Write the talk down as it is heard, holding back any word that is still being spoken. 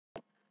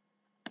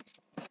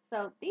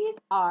So these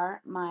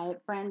are my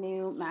brand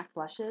new MAC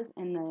blushes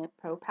in the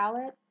Pro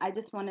palette. I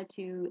just wanted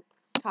to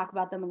talk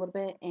about them a little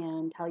bit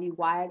and tell you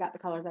why I got the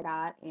colors I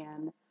got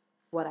and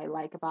what I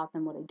like about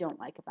them, what I don't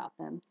like about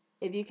them.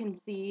 If you can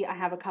see, I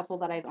have a couple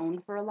that I've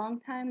owned for a long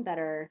time that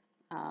are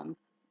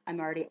I'm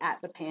already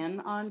at the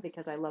pan on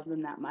because I love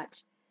them that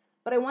much.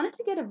 But I wanted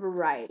to get a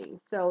variety.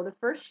 So the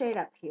first shade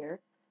up here,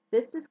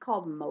 this is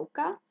called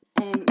Mocha,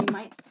 and you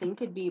might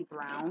think it'd be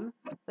brown,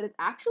 but it's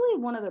actually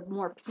one of the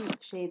more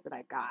pink shades that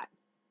I got.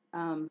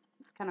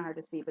 It's kind of hard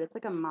to see, but it's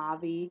like a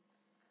mauve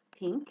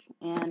pink,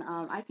 and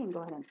I can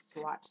go ahead and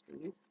swatch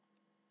these.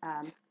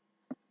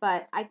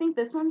 But I think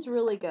this one's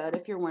really good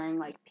if you're wearing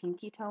like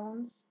pinky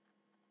tones.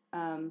 So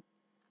I'm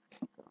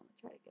gonna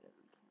try to get it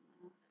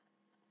on camera.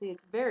 See,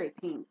 it's very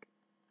pink.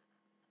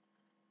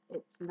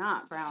 It's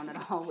not brown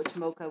at all, which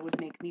Mocha would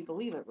make me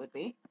believe it would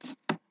be.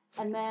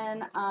 And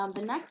then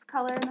the next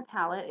color in the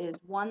palette is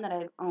one that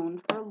I've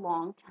owned for a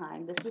long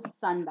time. This is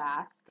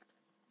Sunbask,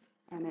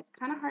 and it's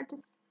kind of hard to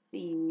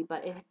see,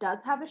 but it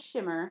does have a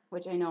shimmer,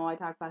 which I know I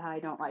talk about how I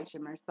don't like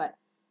shimmers, but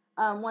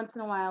once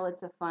in a while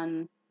it's a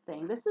fun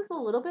thing. This is a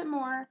little bit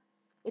more,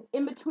 it's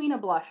in between a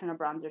blush and a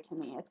bronzer to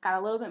me. It's got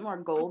a little bit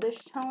more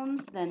goldish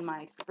tones than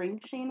my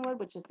Spring Sheen would,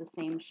 which is the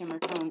same shimmer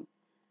tone,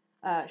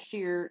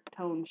 sheer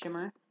tone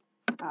shimmer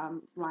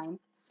line.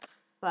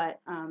 But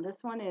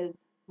this one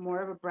is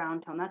more of a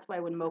brown tone. That's why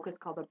when Mocha's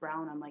called a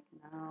brown, I'm like,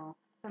 no,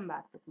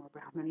 Sunbask is more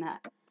brown than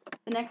that.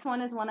 The next one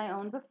is one I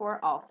owned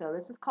before also.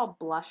 This is called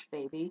Blush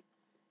Baby,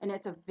 and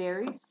it's a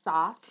very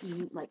soft,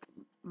 like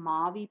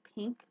mauve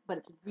pink, but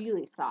it's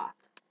really soft.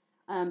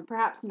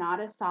 Perhaps not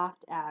as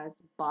soft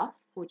as Buff,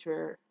 which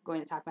we're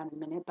going to talk about in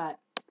a minute, but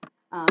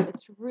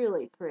it's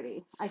really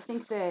pretty. I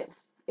think that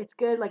it's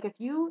good. Like if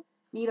you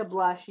need a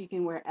blush you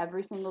can wear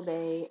every single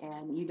day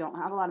and you don't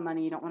have a lot of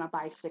money, you don't want to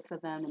buy 6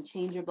 of them and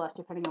change your blush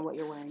depending on what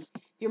you're wearing.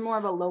 If you're more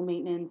of a low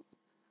maintenance,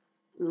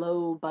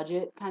 low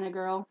budget kind of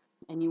girl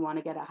and you want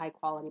to get a high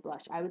quality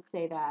blush, I would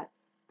say that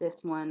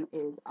this one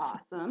is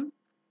awesome.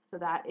 So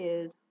that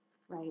is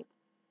right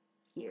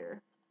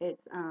here.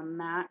 It's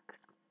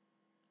MAC's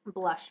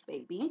Blush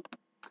Baby.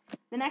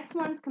 The next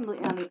one's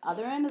completely on the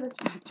other end of the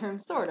spectrum,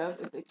 sort of,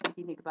 if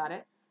you think about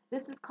it.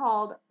 This is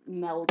called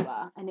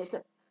Melba, and it's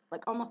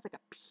like almost like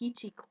a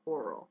peachy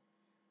coral.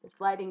 This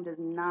lighting does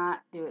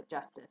not do it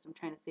justice. I'm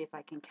trying to see if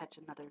I can catch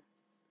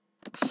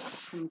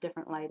some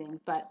different lighting.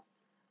 But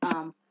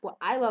what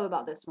I love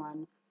about this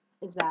one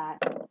is that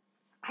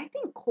I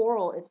think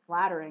coral is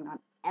flattering on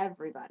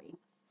everybody.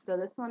 So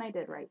this one I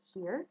did right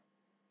here.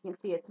 You can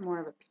see it's more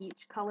of a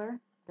peach color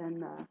than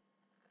the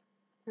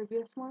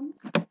previous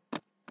ones.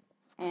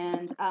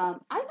 And I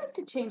like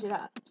to change it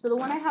up. So the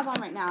one I have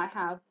on right now, I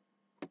have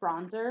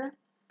bronzer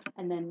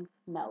and then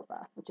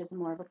Melba, which is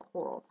more of a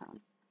coral tone.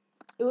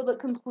 It would look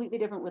completely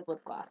different with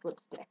lip gloss,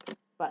 lipstick,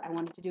 but I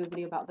wanted to do a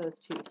video about those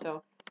too,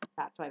 so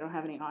that's why I don't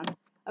have any on.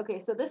 Okay,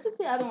 so this is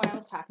the other one I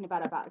was talking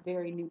about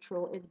very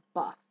neutral, is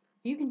Buff.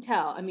 You can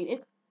tell, I mean,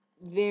 it's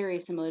very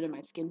similar to my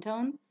skin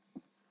tone,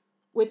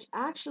 which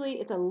actually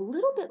it's a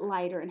little bit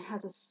lighter and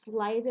has a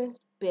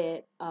slightest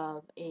bit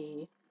of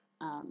a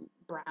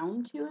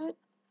brown to it.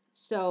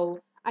 So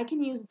I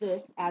can use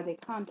this as a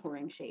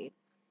contouring shade.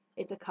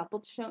 It's a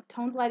couple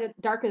tones lighter,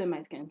 darker than my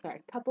skin,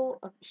 sorry, couple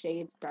of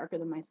shades darker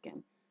than my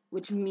skin,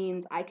 which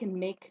means I can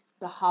make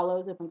the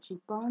hollows of my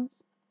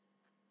cheekbones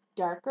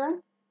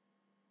darker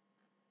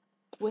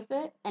with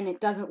it, and it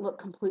doesn't look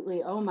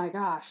completely, oh my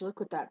gosh,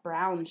 look at that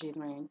brown she's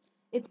wearing.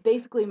 It's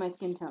basically my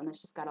skin tone.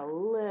 It's just got a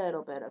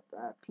little bit of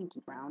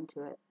pinky brown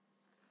to it.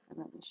 And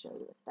let me show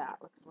you what that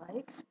looks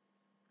like.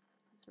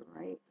 It's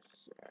right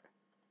here.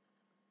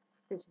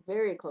 It's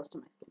very close to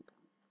my skin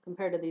tone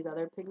compared to these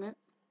other pigments.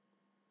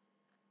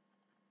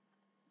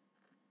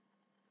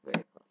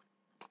 Very close.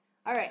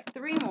 All right,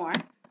 3 more.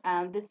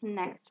 This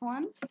next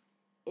one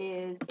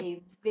is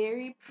a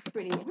very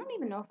pretty, I don't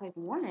even know if I've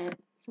worn it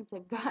since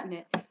I've gotten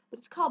it, but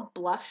it's called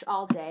Blush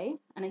All Day.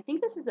 And I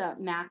think this is a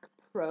MAC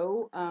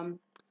Pro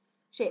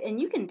shade.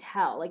 And you can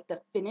tell, like,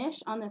 the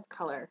finish on this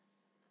color,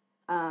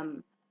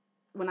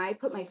 when I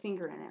put my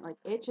finger in it, like,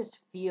 it just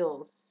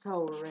feels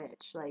so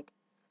rich. Like,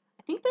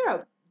 I think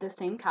they're the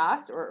same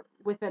cost or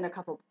within a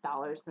couple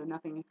dollars, so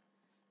nothing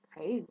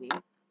crazy.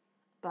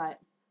 But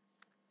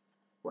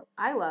what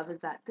I love is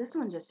that this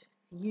one just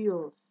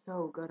feels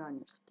so good on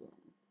your skin.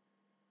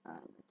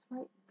 It's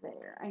right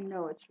there. I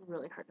know it's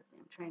really hard to see.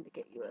 I'm trying to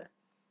get you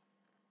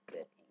a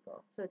good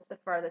angle. So it's the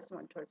farthest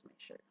one towards my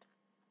shirt.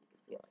 You can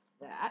see it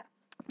like that.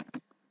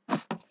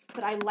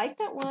 But I like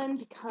that one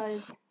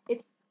because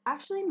it's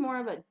actually more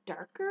of a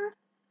darker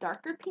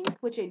pink,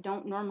 which I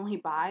don't normally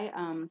buy.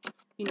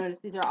 You notice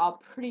these are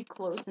all pretty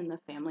close in the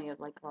family of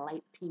like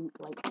light pink,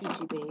 light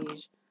peachy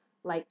beige,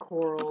 light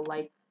coral,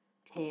 light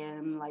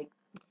tan, light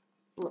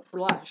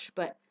blush.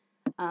 But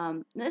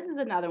this is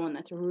another one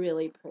that's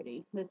really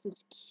pretty. This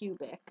is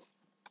Cubic.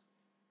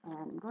 And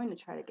I'm going to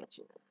try to get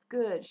you a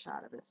good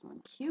shot of this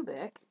one.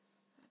 Cubic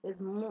is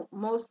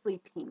mostly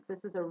pink.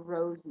 This is a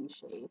rosy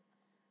shade.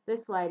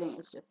 This lighting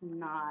is just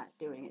not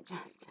doing it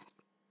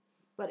justice.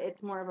 But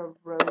it's more of a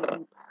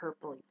rosy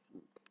purpley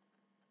pink.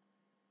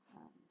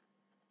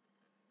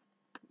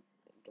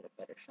 get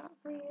a better shot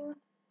for you.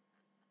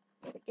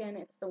 But again,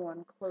 it's the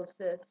one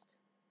closest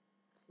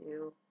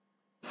to,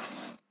 oh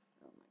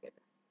my goodness,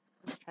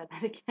 let's try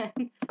that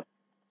again.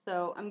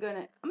 So I'm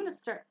gonna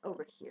start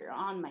over here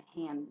on my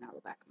hand now,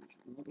 the back of my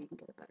hand. Maybe you can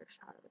get a better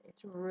shot of it.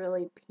 It's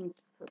really pinky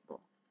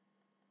purple.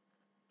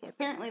 Okay,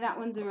 apparently that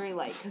one's very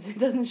light because it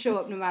doesn't show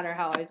up no matter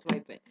how I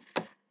swipe it.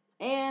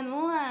 And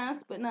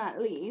last but not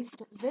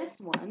least,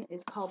 this one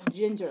is called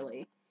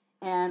Gingerly.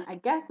 And I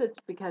guess it's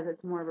because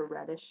it's more of a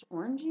reddish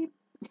orangey.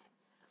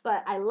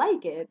 But I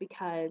like it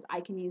because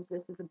I can use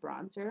this as a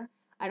bronzer.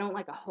 I don't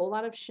like a whole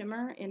lot of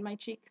shimmer in my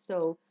cheeks,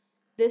 so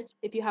this,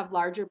 if you have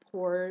larger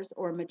pores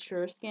or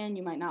mature skin,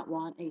 you might not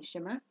want a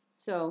shimmer.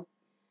 So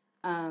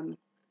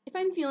if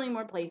I'm feeling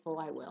more playful,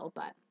 I will.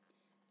 But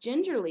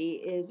Gingerly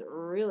is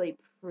really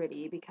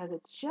pretty because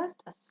it's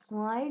just a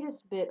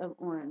slightest bit of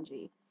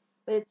orangey.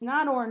 But it's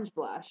not orange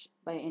blush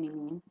by any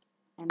means.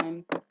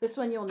 And this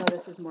one you'll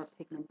notice is more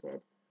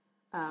pigmented.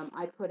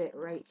 I put it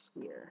right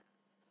here.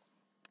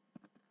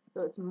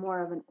 So it's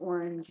more of an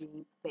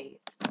orangey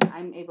base.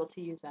 I'm able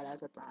to use that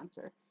as a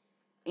bronzer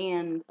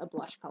and a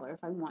blush color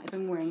if I want. If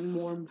I'm wearing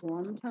more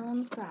warm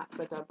tones, perhaps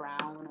like a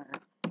brown or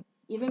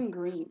even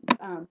greens.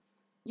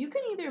 You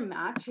can either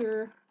match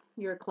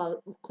your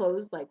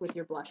clothes like with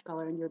your blush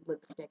color and your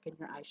lipstick and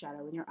your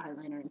eyeshadow and your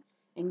eyeliner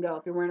and go.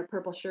 If you're wearing a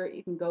purple shirt,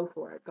 you can go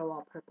for it. Go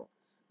all purple.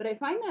 But I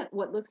find that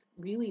what looks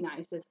really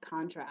nice is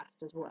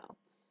contrast as well.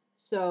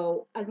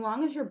 So as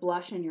long as your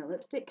blush and your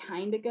lipstick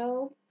kind of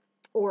go,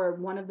 or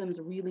one of them's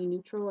really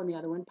neutral and the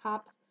other one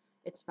pops,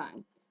 it's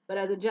fine. But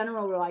as a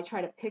general rule, I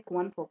try to pick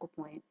one focal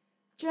point.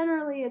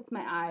 Generally, it's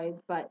my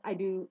eyes, but I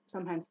do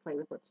sometimes play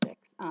with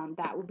lipsticks.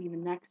 That will be the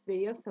next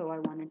video, so I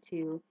wanted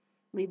to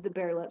leave the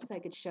bare lips so I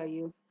could show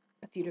you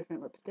a few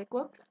different lipstick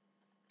looks.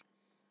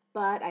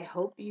 But I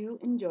hope you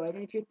enjoyed,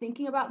 and if you're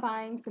thinking about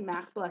buying some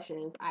MAC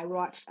blushes, I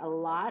watched a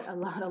lot of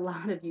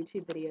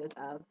YouTube videos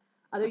of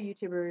other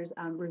YouTubers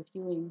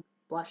reviewing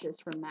blushes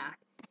from MAC,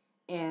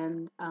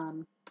 and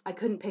I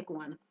couldn't pick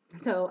one.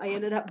 So I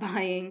ended up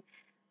buying,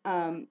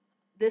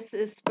 this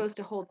is supposed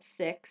to hold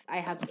 6. I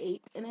have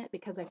 8 in it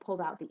because I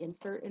pulled out the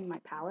insert in my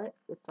palette.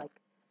 It's like,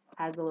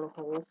 has the little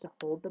holes to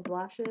hold the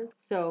blushes.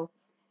 So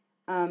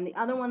the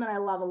other one that I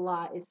love a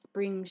lot is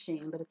Spring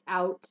Sheen, but it's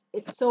out.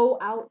 It's so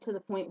out to the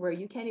point where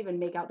you can't even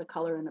make out the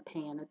color in the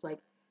pan. It's like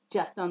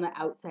just on the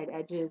outside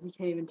edges. You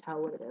can't even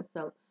tell what it is.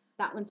 So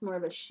that one's more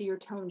of a sheer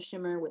tone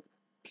shimmer with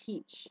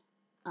peach.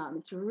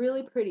 It's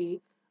really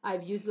pretty.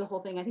 I've used the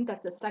whole thing. I think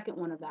that's the second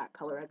one of that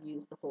color I've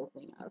used the whole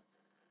thing of,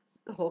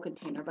 the whole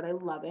container, but I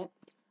love it.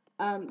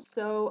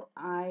 So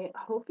I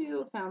hope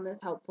you found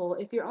this helpful.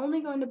 If you're only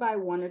going to buy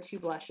 1 or 2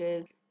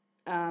 blushes,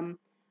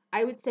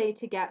 I would say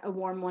to get a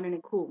warm one and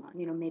a cool one.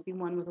 You know, maybe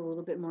one with a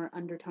little bit more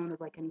undertone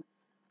of like an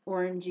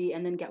orangey,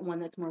 and then get one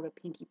that's more of a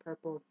pinky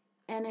purple.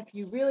 And if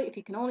you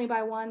can only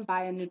buy one,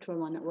 buy a neutral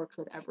one that works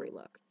with every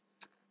look.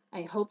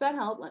 I hope that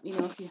helped. Let me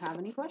know if you have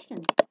any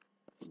questions.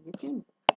 See you soon.